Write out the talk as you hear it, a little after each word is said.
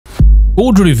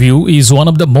Code review is one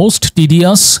of the most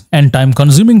tedious and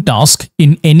time-consuming tasks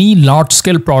in any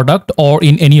large-scale product or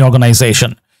in any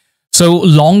organization. So,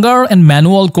 longer and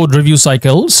manual code review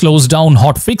cycle slows down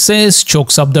hot fixes,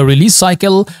 chokes up the release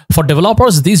cycle. For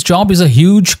developers, this job is a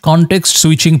huge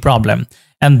context-switching problem.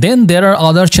 And then there are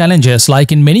other challenges,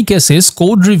 like in many cases,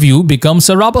 code review becomes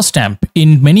a rubber stamp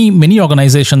in many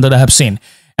organizations that I have seen.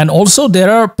 And also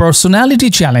there are personality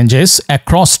challenges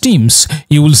across teams.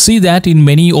 You will see that in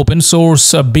many open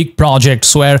source big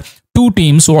projects where two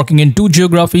teams working in two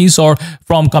geographies or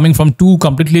coming from two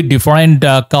completely different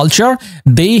culture,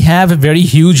 they have a very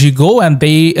huge ego and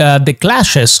they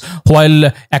clashes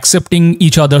while accepting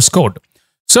each other's code.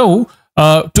 So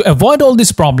to avoid all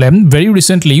this problem, very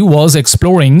recently was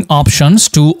exploring options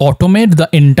to automate the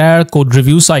entire code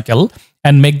review cycle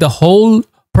and make the whole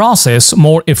process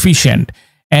more efficient.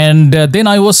 And then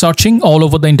I was searching all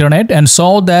over the internet and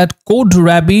saw that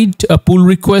CodeRabbit pull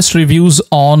request reviews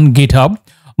on GitHub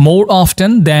more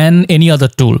often than any other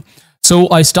tool. So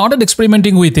I started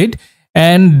experimenting with it,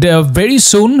 and very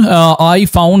soon I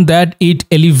found that it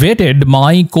elevated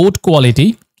my code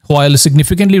quality while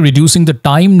significantly reducing the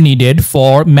time needed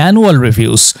for manual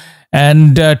reviews.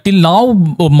 And till now,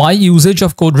 my usage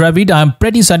of CodeRabbit, I am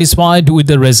pretty satisfied with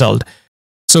the result.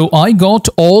 So I got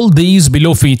all these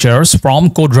below features from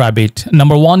CodeRabbit.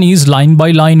 Number one is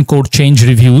line-by-line code change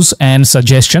reviews and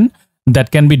suggestion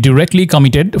that can be directly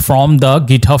committed from the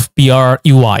GitHub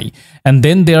UI. And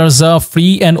then there's a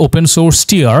free and open source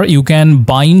tier you can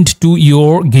bind to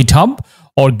your GitHub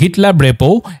or GitLab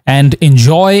repo and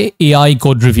enjoy AI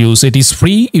code reviews. It is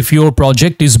free if your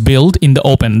project is built in the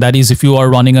open, that is if you are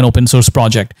running an open source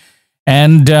project.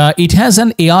 And it has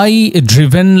an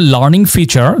AI-driven learning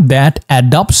feature that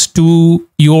adapts to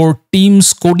your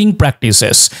team's coding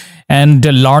practices and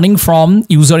learning from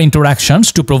user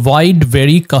interactions to provide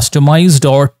very customized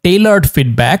or tailored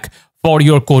feedback for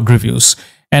your code reviews.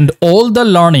 And all the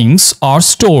learnings are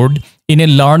stored in a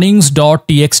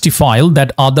learnings.txt file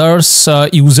that others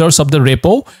users of the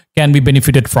repo can be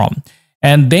benefited from.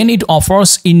 And then it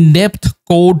offers in-depth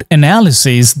code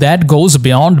analysis that goes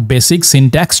beyond basic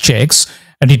syntax checks,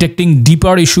 detecting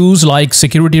deeper issues like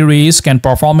security risk and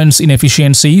performance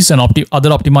inefficiencies and other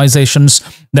optimizations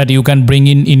that you can bring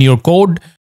in your code.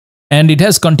 And it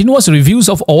has continuous reviews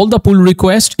of all the pull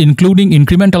requests, including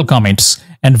incremental commits,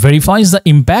 and verifies the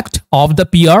impact of the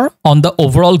PR on the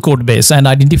overall code base and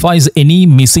identifies any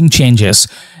missing changes.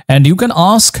 And you can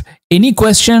ask any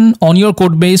question on your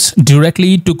code base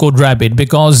directly to CodeRabbit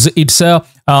because it's a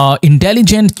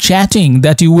intelligent chatting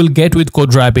that you will get with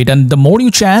CodeRabbit. And the more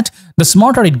you chat, the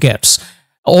smarter it gets.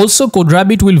 Also,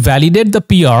 CodeRabbit will validate the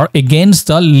PR against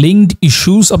the linked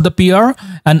issues of the PR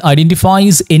and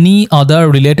identifies any other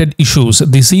related issues.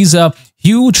 This is a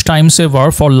huge time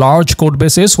saver for large code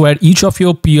bases where each of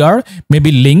your PR may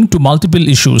be linked to multiple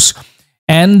issues.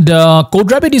 And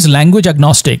CodeRabbit is language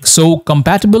agnostic, so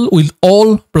compatible with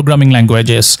all programming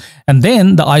languages. And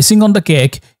then the icing on the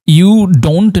cake, you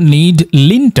don't need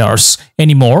linters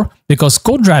anymore because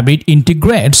CodeRabbit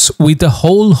integrates with a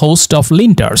whole host of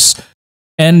linters.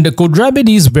 And CodeRabbit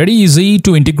is very easy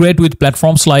to integrate with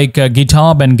platforms like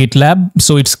GitHub and GitLab,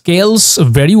 so it scales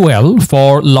very well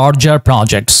for larger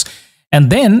projects. And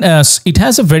then it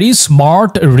has a very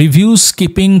smart review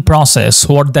skipping process.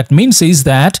 What that means is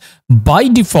that by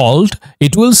default,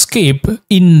 it will skip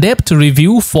in-depth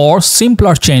review for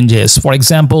simpler changes, for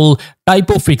example,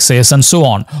 typo fixes and so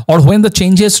on, or when the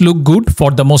changes look good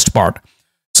for the most part.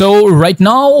 So right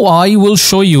now, I will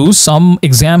show you some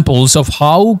examples of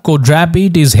how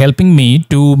CodeRabbit is helping me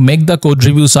to make the code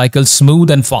review cycle smooth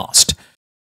and fast.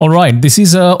 Alright, this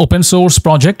is an open source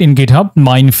project in GitHub,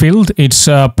 Minefield. It's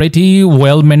pretty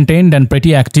well maintained and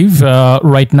pretty active.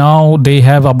 Right now, they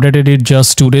have updated it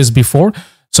just 2 days before.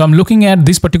 So I'm looking at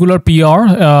this particular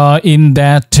PR in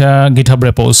that GitHub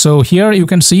repo. So here you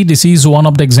can see this is one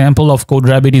of the example of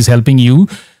CodeRabbit is helping you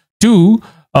to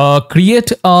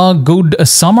create a good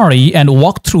summary and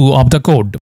walkthrough of the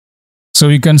code. So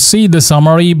you can see the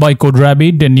summary by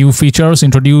CodeRabbit. The new features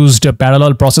introduced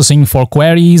parallel processing for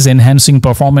queries, enhancing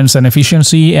performance and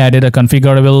efficiency, added a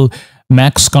configurable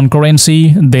max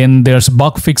concurrency. Then there's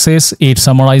bug fixes. It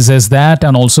summarizes that,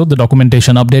 and also the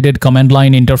documentation updated command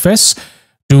line interface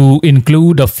to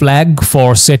include a flag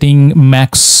for setting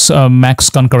max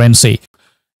concurrency.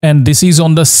 And this is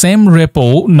on the same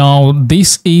repo. Now,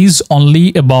 this is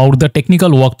only about the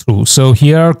technical walkthrough. So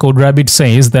here CodeRabbit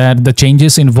says that the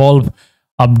changes involve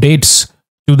updates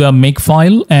to the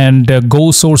makefile and go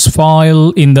source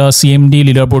file in the CMD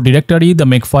leaderboard directory. The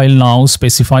makefile now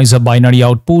specifies a binary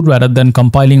output rather than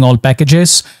compiling all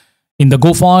packages. In the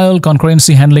Go file,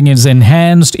 concurrency handling is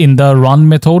enhanced in the run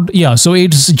method. Yeah, so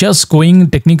it's just going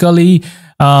technically,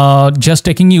 just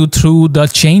taking you through the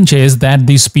changes that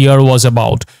this PR was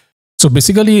about. So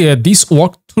basically, this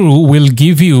walkthrough will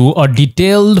give you a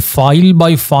detailed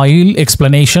file-by-file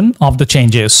explanation of the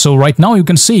changes. So right now you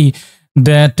can see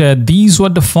that these were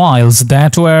the files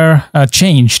that were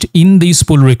changed in this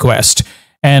pull request.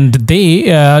 And they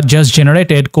just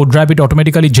generated, CodeRabbit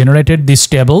automatically generated this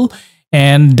table.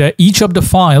 And each of the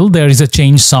file, there is a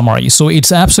change summary. So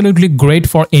it's absolutely great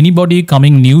for anybody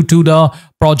coming new to the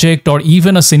project, or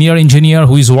even a senior engineer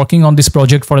who is working on this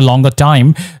project for a longer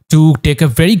time, to take a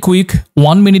very quick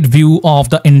 1-minute view of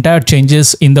the entire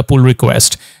changes in the pull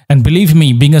request. And believe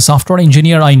me, being a software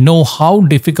engineer, I know how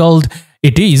difficult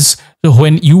it is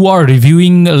when you are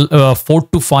reviewing 4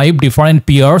 to 5 different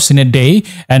PRs in a day,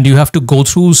 and you have to go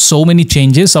through so many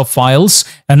changes of files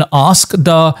and ask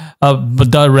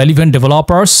the relevant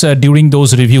developers during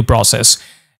those review process.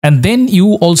 And then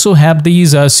you also have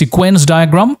these sequence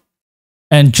diagram.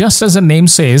 And just as the name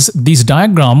says, this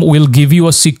diagram will give you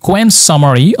a sequence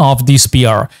summary of this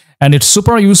PR. And it's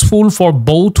super useful for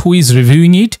both who is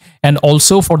reviewing it and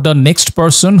also for the next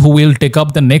person who will take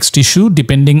up the next issue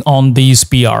depending on this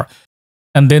PR.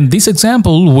 And then this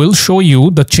example will show you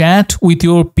the chat with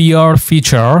your PR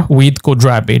feature with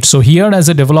CodeRabbit. So here as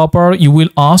a developer, you will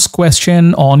ask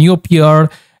question on your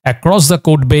PR across the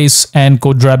code base and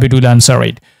CodeRabbit will answer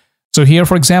it. So here,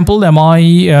 for example,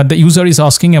 the user is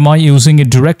asking, am I using it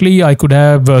directly? I could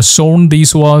have shown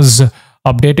this was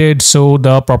updated, so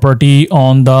the property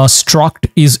on the struct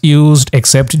is used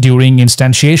except during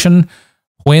instantiation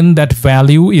when that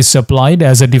value is supplied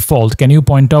as a default. Can you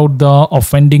point out the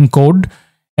offending code?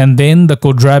 And then the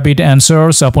CodeRabbit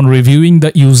answers, upon reviewing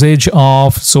the usage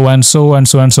of so-and-so and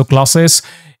so-and-so classes,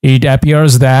 it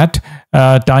appears that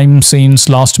time since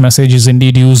last message is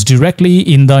indeed used directly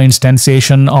in the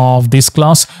instantiation of this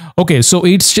class. Okay, so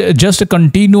it's just a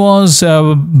continuous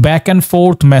back and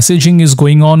forth messaging is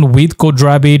going on with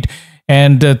CodeRabbit.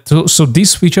 And so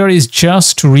this feature is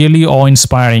just really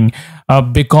awe-inspiring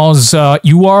because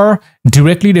you are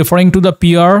directly referring to the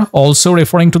PR, also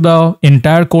referring to the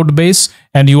entire code base,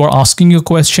 and you are asking your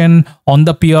question on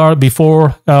the PR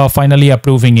before finally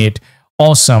approving it.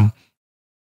 Awesome.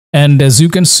 And as you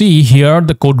can see here,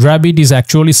 the CodeRabbit is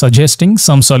actually suggesting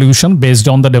some solution based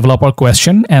on the developer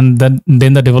question, and then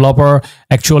the developer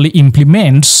actually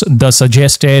implements the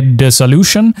suggested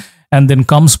solution and then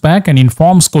comes back and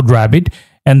informs CodeRabbit.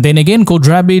 And then again,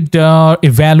 CodeRabbit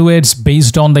evaluates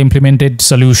based on the implemented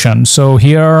solution. So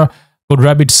here,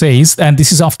 CodeRabbit says, and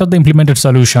this is after the implemented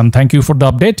solution, thank you for the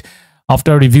update.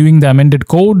 After reviewing the amended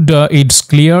code, it's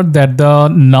clear that the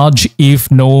nudge if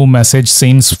no message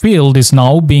since field is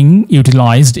now being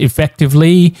utilized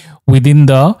effectively within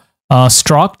the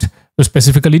struct,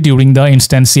 specifically during the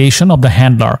instantiation of the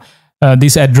handler.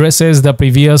 This addresses the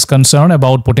previous concern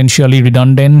about potentially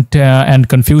redundant and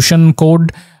confusion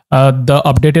code. The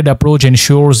updated approach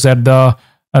ensures that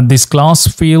this class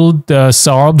field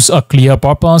serves a clear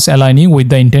purpose, aligning with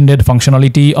the intended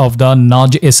functionality of the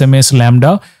nudge SMS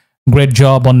lambda. Great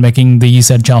job on making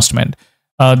these adjustment.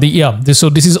 So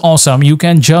this is awesome. You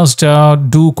can just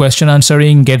do question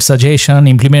answering, get suggestion,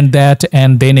 implement that,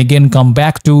 and then again come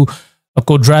back to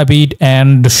CodeRabbit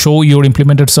and show your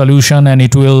implemented solution, and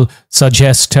it will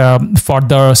suggest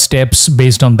further steps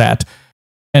based on that.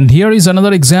 And here is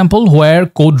another example where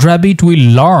CodeRabbit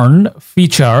will learn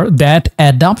feature that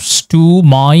adapts to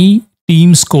my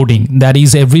team's coding. That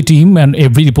is, every team and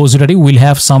every repository will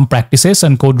have some practices,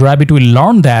 and CodeRabbit will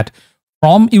learn that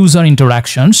from user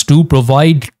interactions to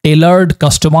provide tailored,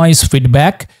 customized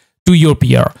feedback to your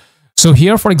PR. So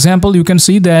here, for example, you can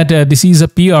see that this is a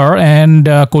PR, and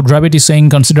CodeRabbit is saying,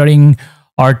 considering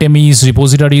Artemis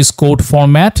repository's code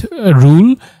format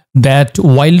rule, that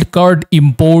wildcard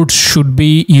imports should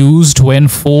be used when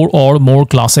 4 or more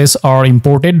classes are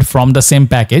imported from the same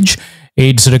package.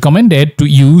 It's recommended to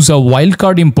use a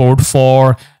wildcard import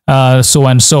for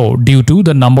so-and-so due to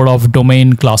the number of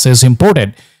domain classes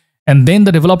imported. And then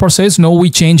the developer says, no, we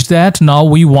changed that. Now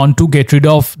we want to get rid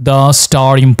of the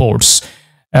star imports.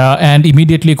 And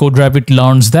immediately CodeRabbit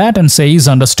learns that and says,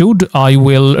 understood, I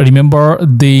will remember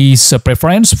this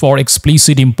preference for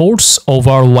explicit imports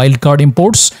over wildcard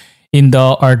imports in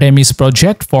the Artemis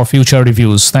project for future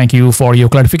reviews. Thank you for your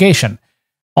clarification.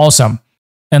 Awesome.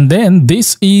 And then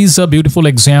this is a beautiful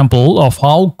example of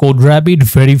how CodeRabbit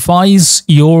verifies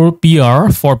your PR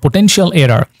for potential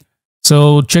error.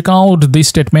 So check out this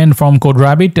statement from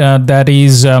CodeRabbit. That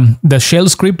is, the shell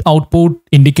script output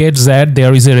indicates that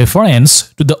there is a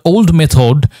reference to the old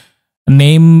method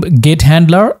name get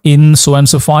handler in so and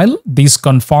so file. This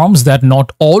confirms that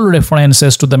not all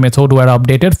references to the method were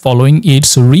updated following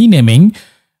its renaming.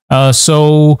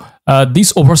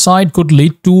 This oversight could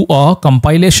lead to a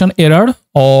compilation error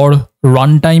or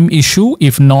runtime issue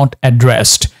if not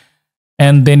addressed.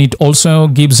 And then it also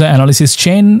gives an analysis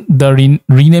chain. The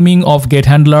renaming of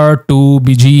getHandler to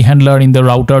BG handler in the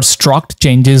router struct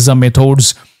changes the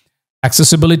method's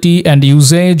accessibility and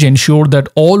usage, ensure that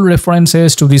all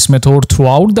references to this method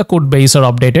throughout the code base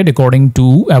are updated according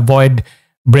to avoid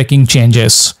breaking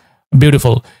changes.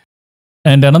 Beautiful.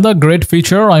 And another great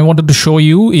feature I wanted to show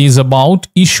you is about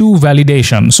issue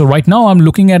validation. So right now I'm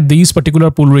looking at these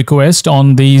particular pull request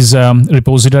on these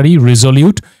repository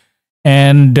Resolute.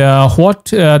 And what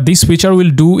this feature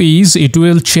will do is it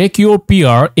will check your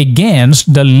PR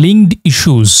against the linked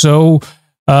issues. So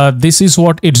this is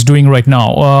what it's doing right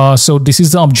now. So this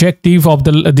is the objective of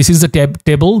this is the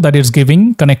table that it's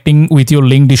giving, connecting with your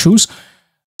linked issues.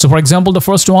 So for example, the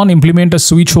first one, implement a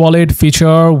switch wallet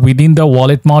feature within the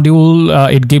wallet module.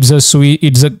 It gives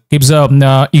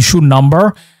a issue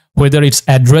number. Whether it's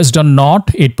addressed or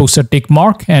not, it puts a tick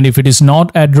mark, and if it is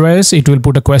not addressed, it will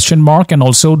put a question mark and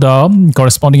also the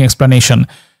corresponding explanation.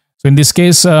 So in this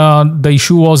case, the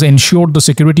issue was ensured the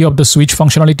security of the switch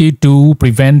functionality to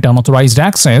prevent unauthorized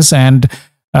access, and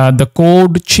the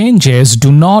code changes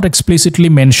do not explicitly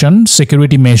mention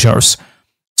security measures.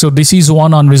 So this is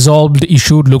one unresolved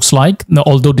issue, it looks like,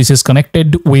 although this is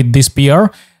connected with this PR,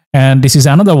 and this is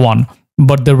another one.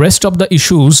 But the rest of the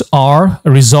issues are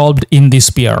resolved in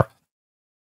this PR.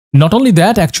 Not only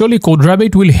that, actually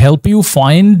CodeRabbit will help you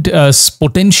find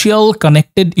potential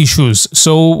connected issues.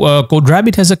 So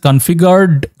CodeRabbit has a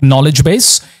configured knowledge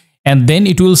base, and then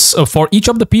it will, for each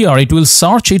of the PR, it will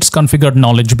search its configured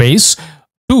knowledge base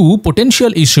to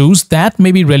potential issues that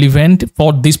may be relevant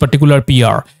for this particular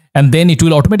PR. And then it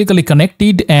will automatically connect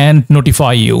it and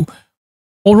notify you.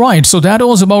 Alright, so that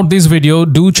was about this video.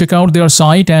 Do check out their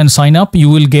site and sign up. You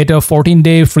will get a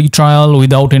 14-day free trial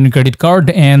without any credit card,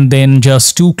 and then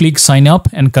just 2 clicks sign up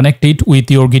and connect it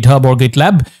with your GitHub or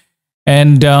GitLab.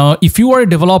 And if you are a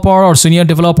developer or senior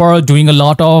developer doing a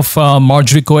lot of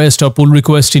merge request or pull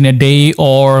request in a day,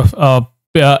 or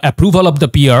approval of the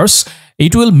PRs,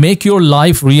 it will make your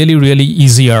life really, really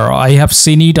easier. I have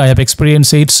seen it, I have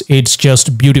experienced it. It's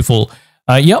just beautiful.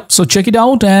 Yeah, so check it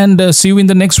out and see you in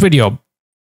the next video.